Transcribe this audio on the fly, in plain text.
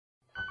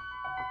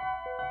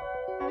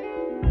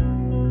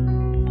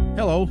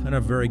Hello, and a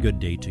very good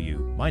day to you.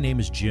 My name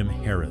is Jim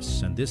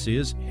Harris, and this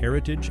is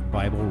Heritage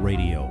Bible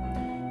Radio.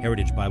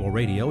 Heritage Bible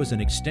Radio is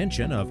an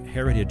extension of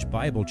Heritage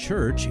Bible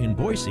Church in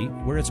Boise,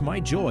 where it's my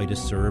joy to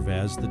serve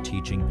as the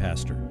teaching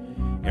pastor.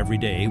 Every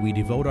day, we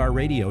devote our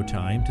radio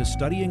time to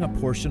studying a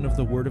portion of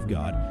the Word of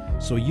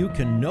God so you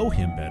can know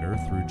Him better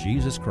through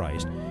Jesus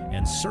Christ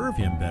and serve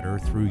Him better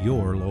through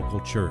your local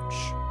church.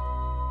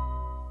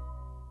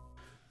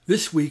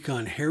 This week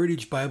on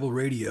Heritage Bible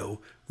Radio,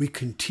 we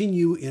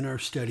continue in our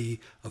study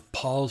of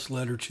Paul's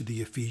letter to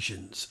the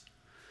Ephesians.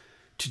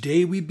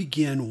 Today we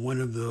begin one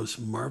of those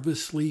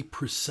marvelously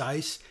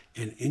precise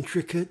and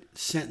intricate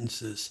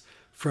sentences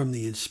from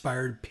the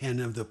inspired pen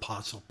of the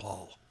Apostle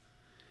Paul.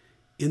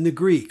 In the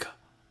Greek,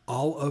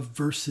 all of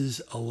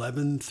verses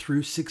 11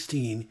 through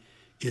 16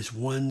 is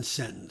one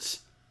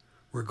sentence.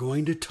 We're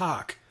going to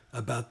talk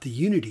about the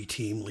unity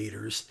team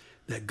leaders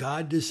that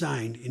God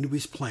designed into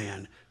His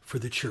plan for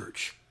the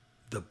church,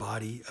 the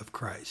body of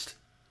Christ.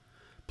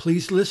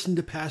 Please listen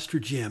to Pastor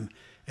Jim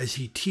as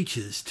he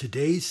teaches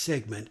today's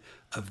segment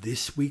of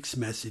this week's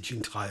message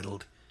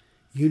entitled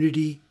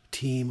Unity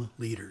Team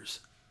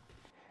Leaders.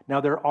 Now,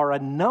 there are a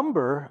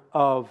number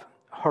of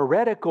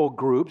heretical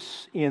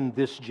groups in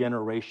this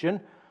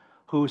generation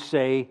who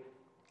say,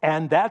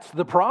 and that's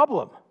the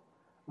problem.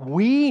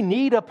 We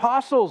need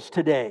apostles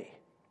today.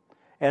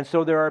 And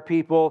so there are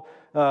people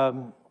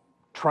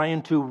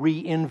trying to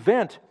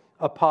reinvent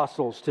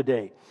apostles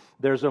today.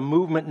 There's a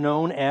movement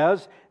known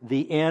as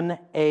the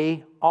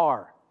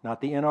NAR,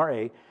 not the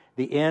NRA,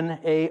 the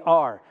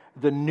NAR,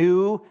 the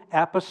New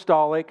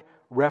Apostolic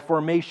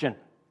Reformation.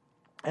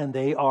 And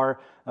they are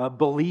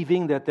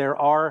believing that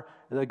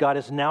that God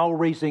is now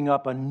raising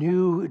up a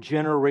new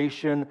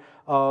generation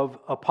of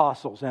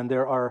apostles. And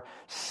there are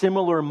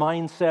similar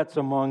mindsets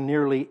among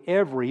nearly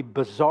every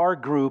bizarre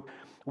group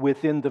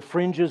within the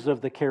fringes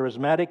of the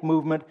charismatic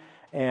movement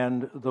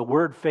and the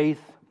word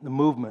faith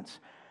movements.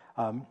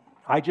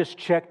 I just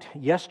checked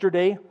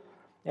yesterday,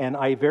 and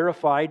I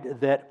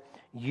verified that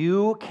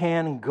you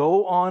can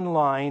go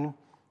online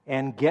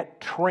and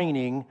get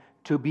training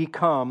to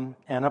become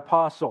an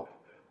apostle.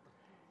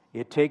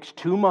 It takes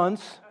 2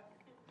 months.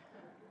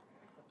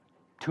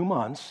 2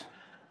 months,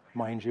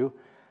 mind you.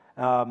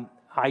 I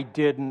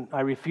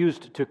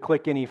refused to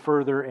click any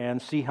further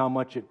and see how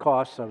much it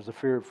costs. I was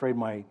afraid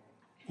my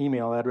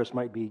email address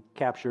might be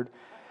captured.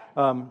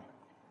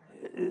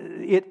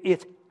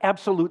 It's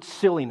absolute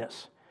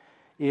silliness.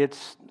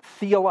 It's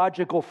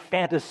theological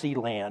fantasy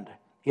land.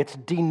 It's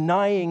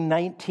denying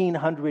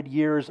 1900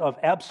 years of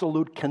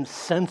absolute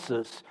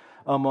consensus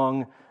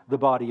among the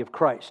body of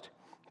Christ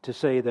to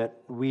say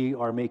that we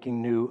are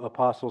making new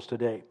apostles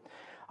today.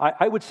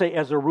 I would say,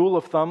 as a rule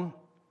of thumb,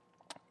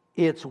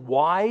 it's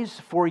wise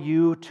for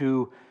you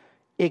to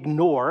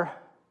ignore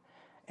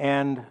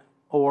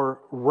or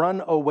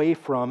run away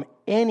from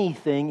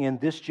anything in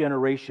this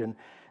generation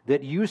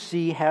that you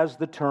see has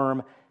the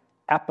term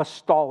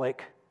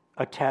apostolic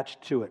attached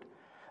to it,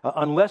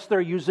 unless they're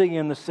using it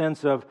in the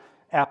sense of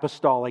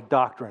apostolic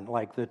doctrine,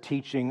 like the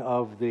teaching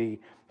of the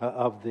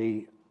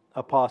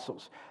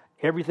apostles.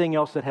 Everything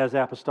else that has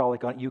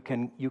apostolic on it, you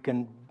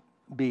can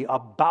be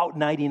about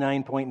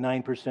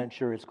 99.9%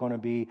 sure it's going to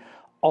be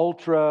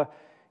ultra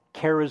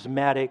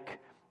charismatic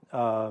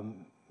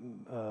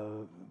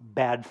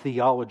bad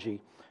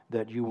theology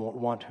that you won't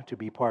want to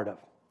be part of.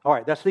 All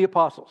right, that's the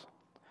apostles.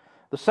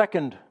 The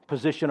second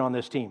position on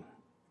this team,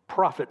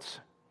 prophets.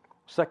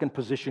 Second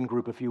position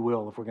group, if you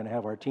will, if we're going to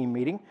have our team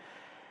meeting.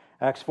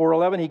 Acts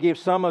 4:11, he gave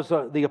some as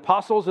the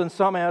apostles and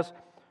some as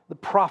the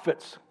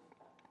prophets.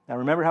 Now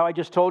remember how I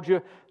just told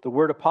you the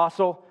word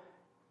apostle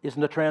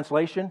isn't a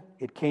translation.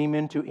 It came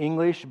into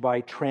English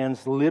by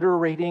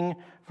transliterating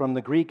from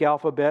the Greek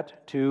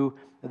alphabet to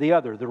the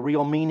other. The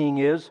real meaning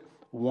is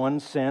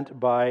one sent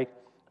with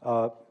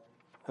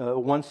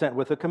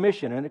a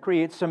commission. And it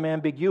creates some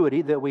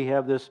ambiguity that we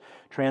have this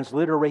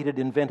transliterated,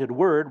 invented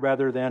word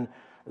rather than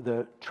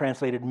the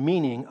translated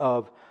meaning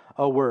of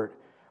a word.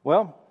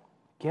 Well,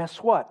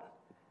 guess what?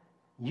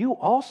 You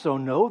also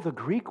know the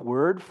Greek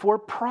word for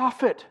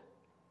prophet.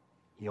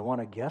 You want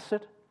to guess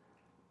it?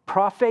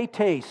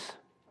 Prophetes.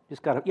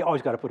 You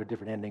always got to put a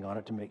different ending on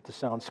it to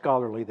sound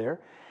scholarly there.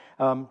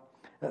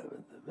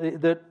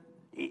 They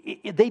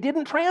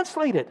didn't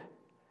translate it.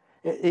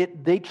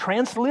 They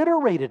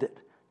transliterated it.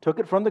 Took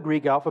it from the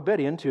Greek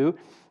alphabet into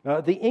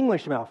the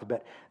English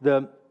alphabet.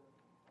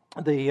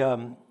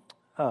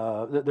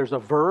 There's a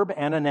verb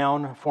and a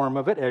noun form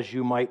of it, as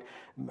you might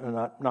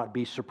not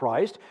be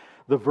surprised.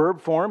 The verb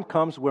form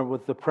comes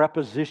with the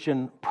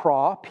preposition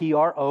pro,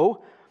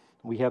 P-R-O.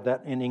 We have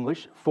that in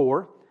English,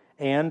 for,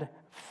 and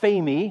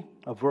phemi,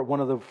 one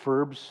of the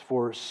verbs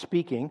for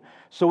speaking.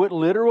 So it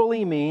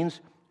literally means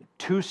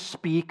to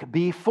speak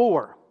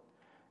before.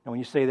 And when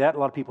you say that, a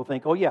lot of people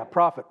think, oh yeah,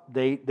 prophet.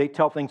 They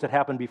tell things that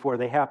happen before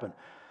they happen.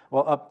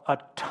 Well, a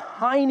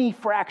tiny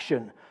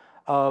fraction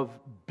of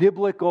the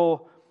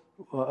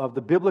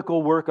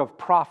biblical work of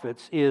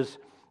prophets is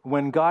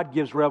when God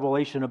gives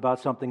revelation about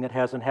something that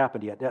hasn't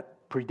happened yet.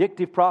 That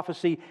predictive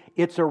prophecy,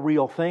 it's a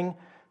real thing.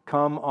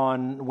 come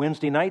on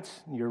Wednesday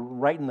nights. You're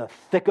right in the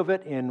thick of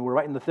it, and we're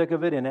right in the thick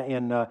of it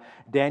in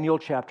Daniel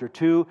chapter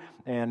 2,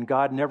 and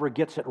God never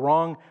gets it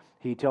wrong.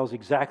 He tells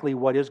exactly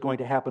what is going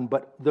to happen.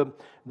 But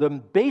the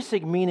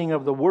basic meaning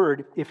of the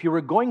word, if you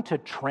were going to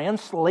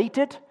translate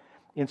it,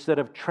 instead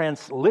of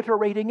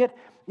transliterating it,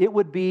 it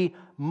would be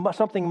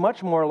something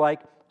much more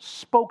like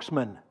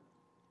spokesman,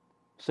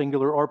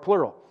 singular or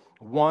plural,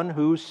 one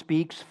who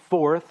speaks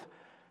forth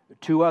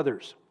to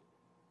others.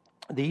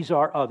 These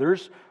are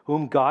others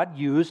whom God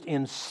used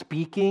in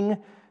speaking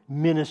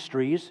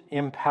ministries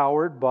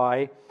empowered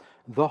by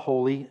the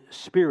Holy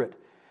Spirit.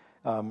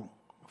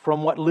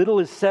 From what little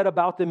is said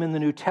about them in the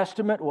New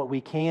Testament, what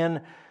we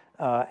can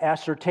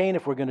ascertain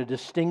if we're going to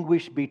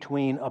distinguish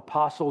between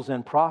apostles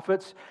and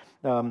prophets,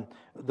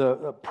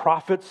 the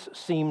prophets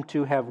seem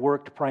to have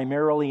worked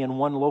primarily in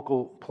one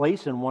local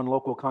place, in one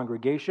local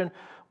congregation,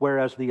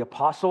 whereas the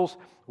apostles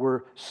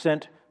were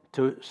sent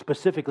to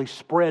specifically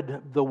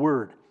spread the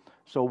word.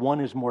 So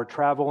one is more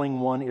traveling,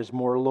 one is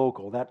more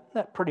local.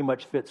 That pretty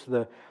much fits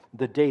the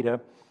data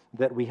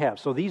that we have.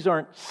 So these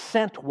aren't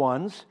sent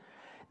ones.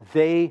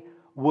 They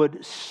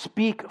would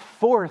speak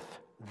forth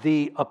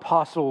the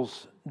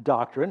apostles'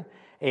 doctrine,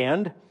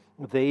 and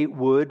they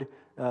would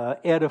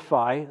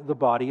edify the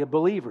body of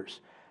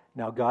believers.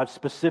 Now, God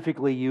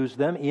specifically used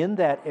them in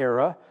that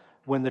era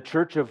when the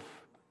church of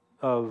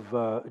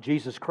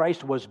Jesus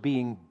Christ was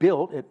being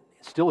built. It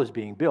still is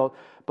being built,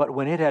 but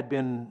when it had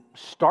been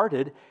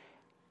started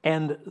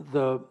and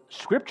the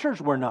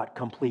scriptures were not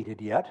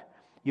completed yet,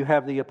 you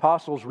have the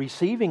apostles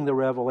receiving the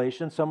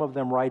revelation, some of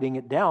them writing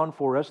it down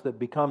for us that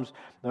becomes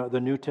the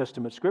New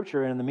Testament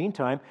scripture. And in the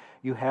meantime,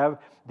 you have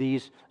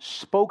these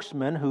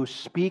spokesmen who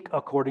speak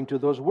according to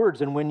those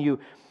words. And when you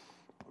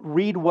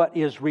read what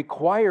is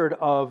required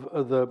of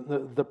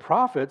the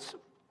prophets,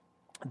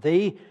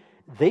 they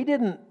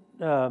didn't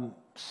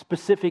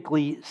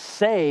specifically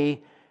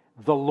say,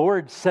 the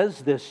Lord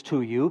says this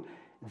to you.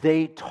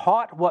 They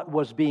taught what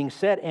was being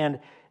said, and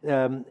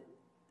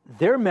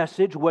their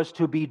message was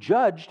to be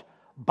judged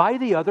by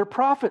the other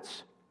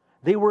prophets.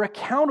 They were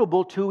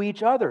accountable to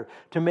each other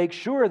to make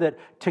sure that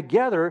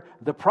together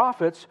the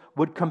prophets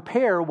would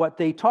compare what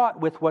they taught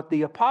with what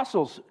the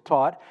apostles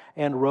taught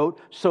and wrote,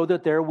 so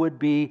that there would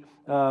be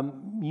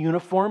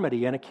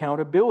uniformity and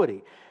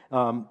accountability.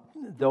 They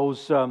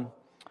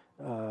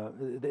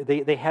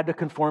had to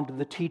conform to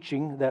the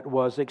teaching that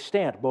was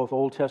extant, both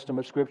Old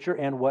Testament scripture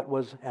and what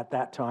was at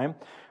that time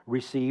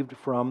received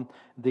from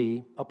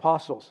the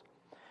apostles.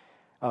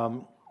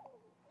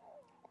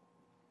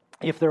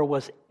 If there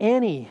was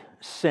any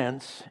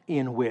sense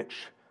in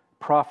which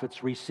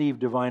prophets received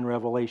divine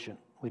revelation,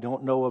 we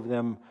don't know of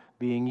them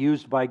being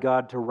used by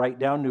God to write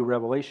down new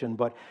revelation,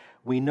 but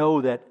we know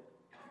that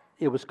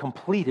it was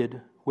completed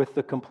with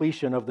the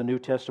completion of the New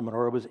Testament,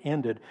 or it was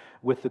ended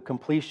with the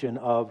completion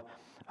of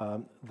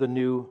the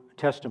New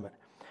Testament.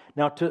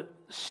 Now, to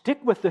stick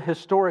with the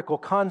historical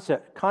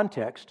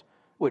context,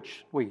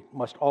 which we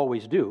must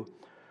always do,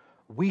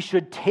 we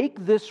should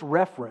take this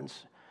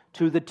reference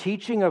to the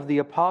teaching of the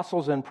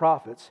apostles and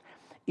prophets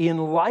in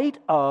light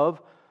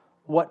of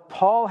what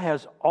Paul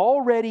has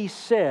already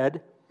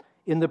said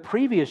in the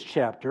previous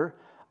chapter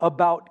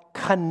about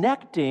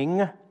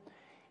connecting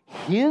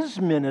his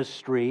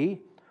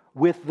ministry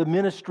with the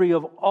ministry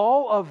of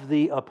all of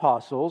the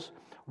apostles,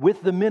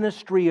 with the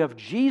ministry of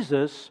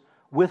Jesus,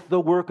 with the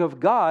work of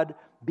God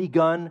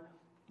begun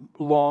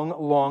long,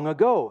 long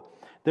ago.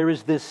 There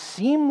is this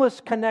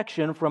seamless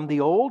connection from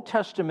the Old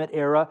Testament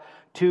era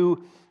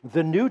to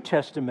the New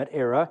Testament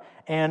era,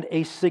 and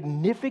a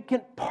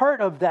significant part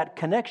of that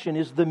connection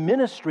is the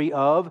ministry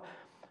of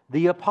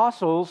the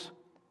apostles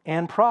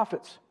and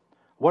prophets.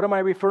 What am I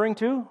referring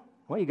to?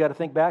 Well, you got to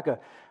think back a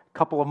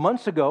couple of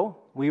months ago.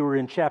 We were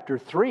in chapter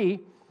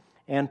 3,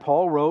 and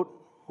Paul wrote,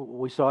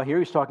 we saw here,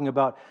 he's talking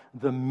about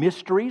the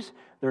mysteries.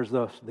 There's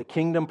the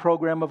kingdom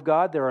program of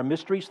God. There are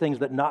mysteries, things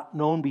that not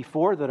known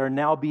before that are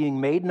now being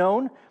made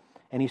known.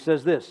 And he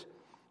says this,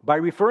 by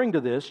referring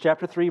to this,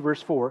 chapter 3,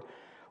 verse 4,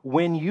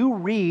 when you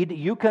read,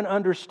 you can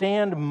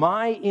understand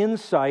my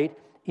insight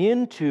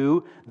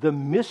into the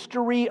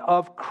mystery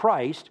of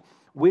Christ,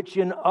 which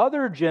in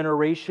other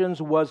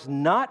generations was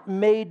not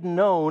made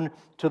known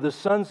to the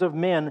sons of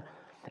men,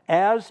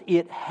 as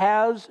it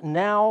has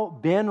now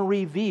been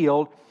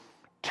revealed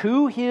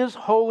to his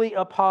holy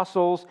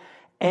apostles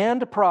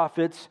and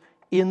prophets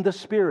in the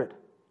Spirit.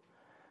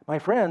 My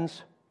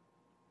friends,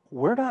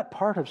 we're not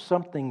part of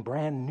something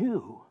brand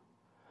new.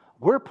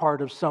 We're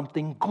part of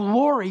something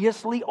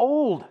gloriously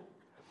old.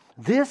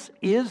 This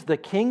is the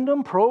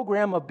kingdom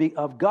program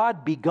of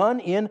God begun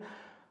in,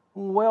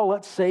 well,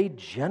 let's say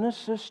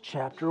Genesis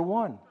chapter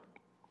 1.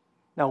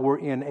 Now, we're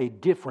in a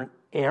different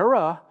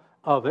era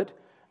of it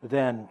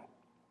than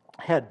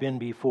had been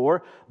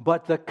before,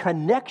 but the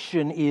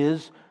connection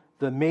is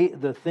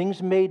the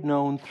things made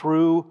known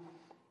through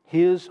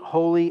his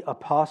holy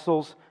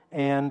apostles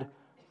and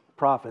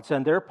prophets.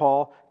 And there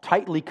Paul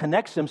tightly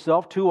connects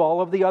himself to all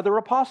of the other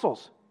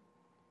apostles.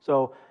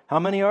 So how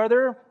many are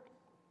there?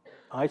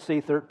 I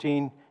say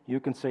 13, you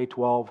can say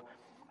 12,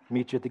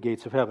 meet you at the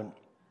gates of heaven.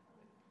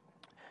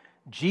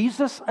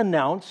 Jesus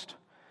announced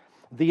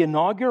the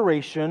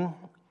inauguration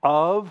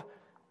of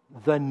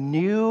the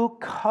new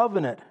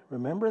covenant.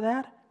 Remember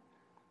that?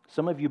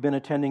 Some of you have been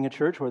attending a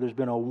church where there's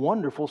been a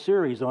wonderful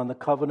series on the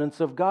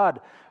covenants of God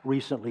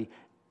recently,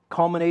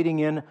 culminating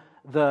in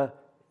the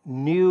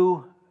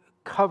new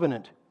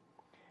covenant.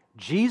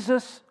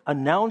 Jesus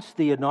announced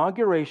the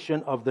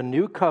inauguration of the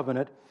new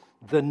covenant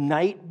the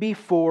night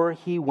before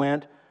he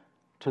went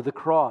to the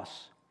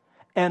cross.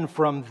 And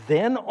from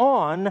then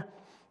on,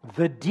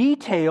 the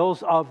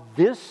details of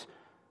this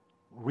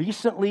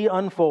recently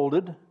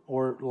unfolded,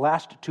 or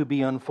last to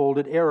be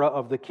unfolded era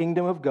of the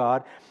kingdom of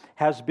God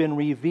has been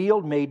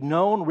revealed, made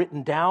known,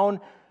 written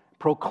down,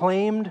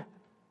 proclaimed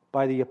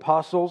by the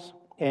apostles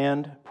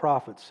and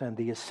prophets. And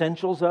the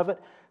essentials of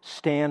it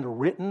stand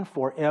written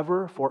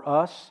forever for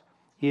us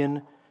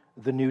in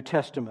the New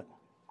Testament.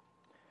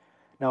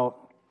 Now,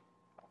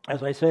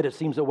 as I said, it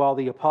seems that while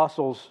the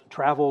apostles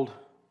traveled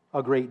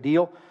a great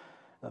deal,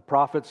 the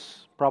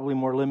prophets probably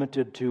more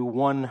limited to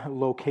one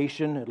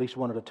location, at least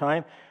one at a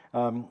time.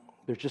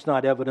 There's just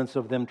not evidence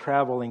of them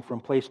traveling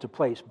from place to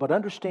place. But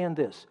understand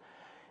this.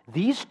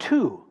 These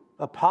two,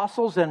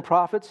 apostles and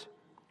prophets,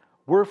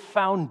 were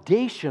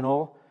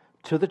foundational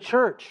to the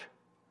church.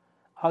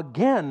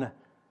 Again,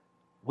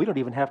 we don't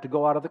even have to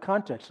go out of the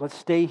context. Let's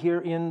stay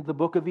here in the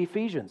book of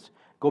Ephesians.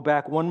 Go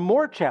back one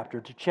more chapter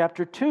to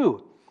chapter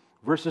 2,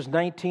 verses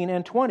 19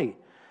 and 20.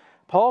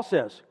 Paul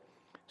says,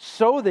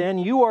 "So then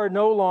you are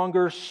no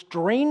longer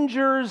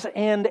strangers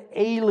and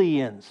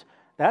aliens."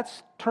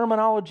 That's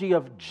terminology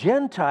of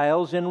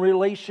Gentiles in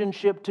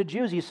relationship to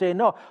Jews. He's saying,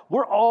 no,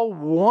 we're all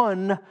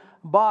one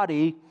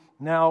body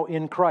now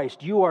in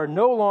Christ. You are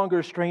no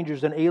longer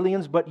strangers and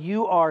aliens, but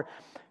you are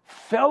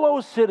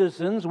fellow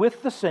citizens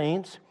with the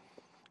saints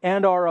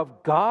and are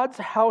of God's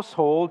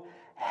household,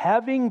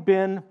 having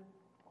been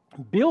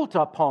built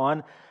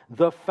upon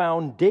the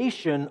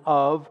foundation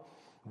of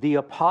the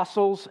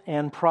apostles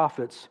and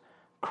prophets,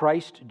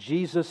 Christ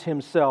Jesus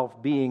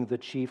himself being the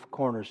chief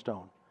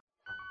cornerstone.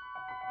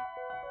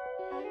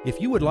 If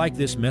you would like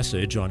this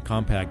message on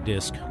compact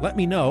disc, let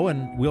me know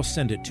and we'll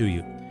send it to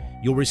you.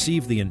 You'll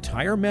receive the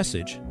entire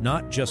message,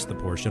 not just the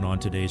portion on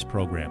today's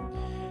program.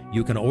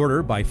 You can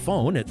order by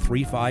phone at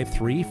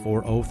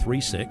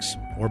 353-4036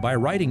 or by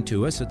writing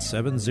to us at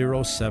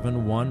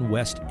 7071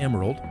 West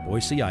Emerald,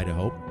 Boise,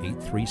 Idaho,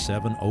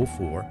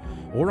 83704,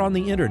 or on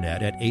the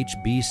internet at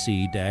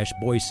hbc-boise.org.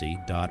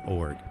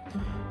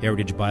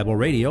 Heritage Bible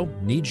Radio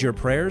needs your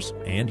prayers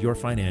and your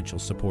financial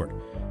support.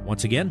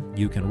 Once again,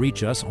 you can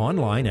reach us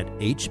online at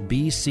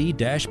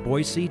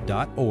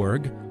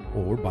hbc-boise.org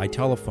or by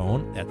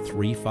telephone at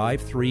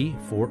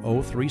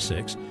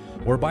 353-4036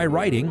 or by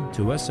writing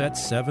to us at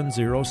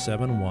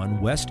 7071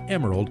 West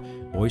Emerald,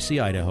 Boise,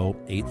 Idaho,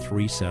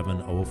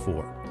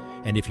 83704.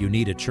 And if you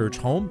need a church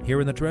home here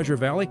in the Treasure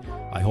Valley,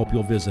 I hope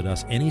you'll visit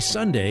us any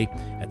Sunday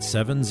at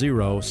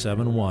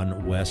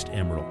 7071 West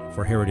Emerald.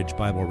 For Heritage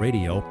Bible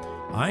Radio,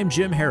 I'm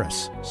Jim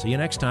Harris. See you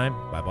next time.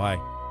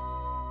 Bye-bye.